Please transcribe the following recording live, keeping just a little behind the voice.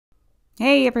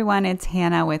Hey everyone, it's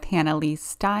Hannah with Hannah Lee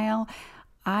Style.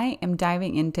 I am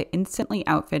diving into instantly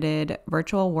outfitted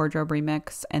virtual wardrobe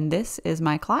remix, and this is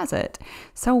my closet.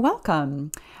 So,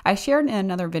 welcome. I shared in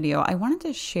another video, I wanted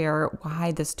to share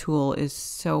why this tool is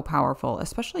so powerful,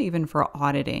 especially even for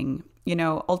auditing. You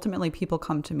know, ultimately, people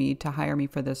come to me to hire me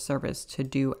for this service to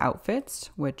do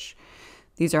outfits, which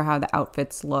these are how the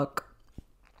outfits look.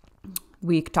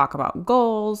 We talk about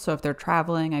goals. So, if they're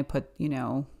traveling, I put,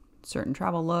 certain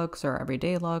travel looks or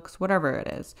everyday looks, whatever it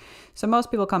is. So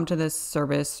most people come to this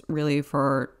service really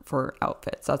for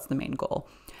outfits. That's the main goal.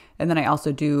 And then I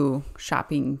also do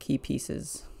shopping key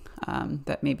pieces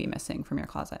that may be missing from your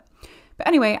closet. But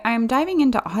anyway, I'm diving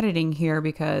into auditing here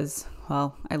because,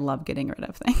 well, I love getting rid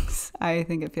of things. I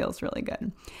think it feels really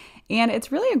good. And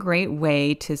it's really a great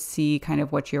way to see kind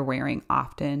of what you're wearing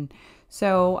often.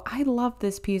 So I love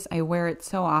this piece. I wear it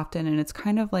so often, and it's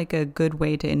kind of like a good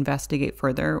way to investigate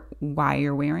further why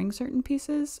you're wearing certain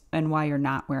pieces and why you're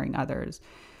not wearing others.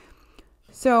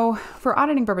 So for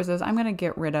auditing purposes, I'm going to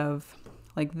get rid of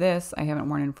like this. I haven't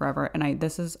worn in forever, and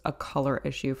this is a color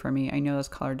issue for me. I know this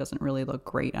color doesn't really look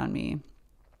great on me.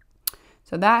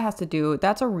 So that has to do,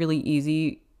 that's a really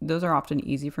easy, those are often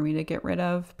easy for me to get rid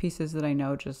of. Pieces that I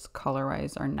know just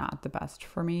color-wise are not the best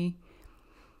for me.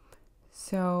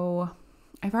 So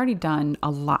I've already done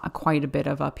quite a bit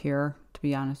of up here, to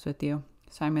be honest with you.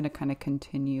 So I'm going to kind of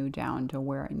continue down to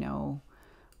where I know,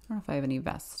 I don't know if I have any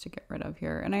vests to get rid of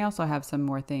here. And I also have some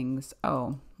more things.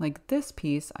 Oh, like this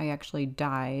piece, I actually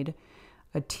dyed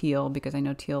a teal because I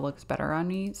know teal looks better on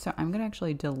me. So I'm going to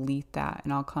actually delete that,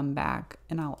 and I'll come back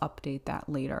and I'll update that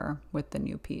later with the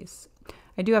new piece.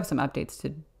 I do have some updates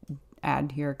to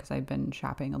add here because I've been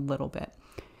shopping a little bit.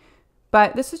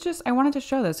 But this is just, I wanted to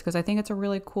show this because I think it's a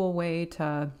really cool way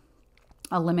to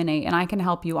eliminate, and I can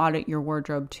help you audit your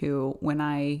wardrobe too. When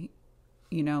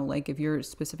like if you're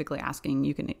specifically asking,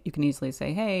 you can easily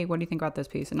say, hey, what do you think about this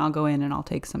piece? And I'll go in and I'll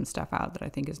take some stuff out that I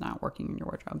think is not working in your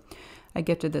wardrobe. I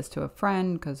gifted this to a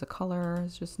friend because the color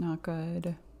is just not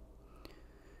good.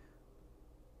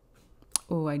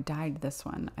 Oh, I dyed this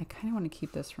one. I kind of want to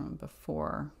keep this from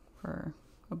before for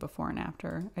a before and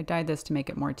after. I dyed this to make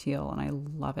it more teal, and I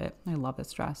love it. I love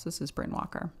this dress. This is Bryn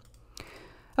Walker.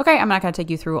 Okay, I'm not going to take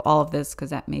you through all of this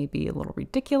because that may be a little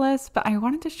ridiculous, but I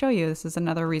wanted to show you this is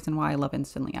another reason why I love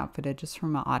Instantly Outfitted, just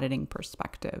from an auditing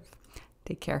perspective.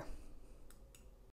 Take care.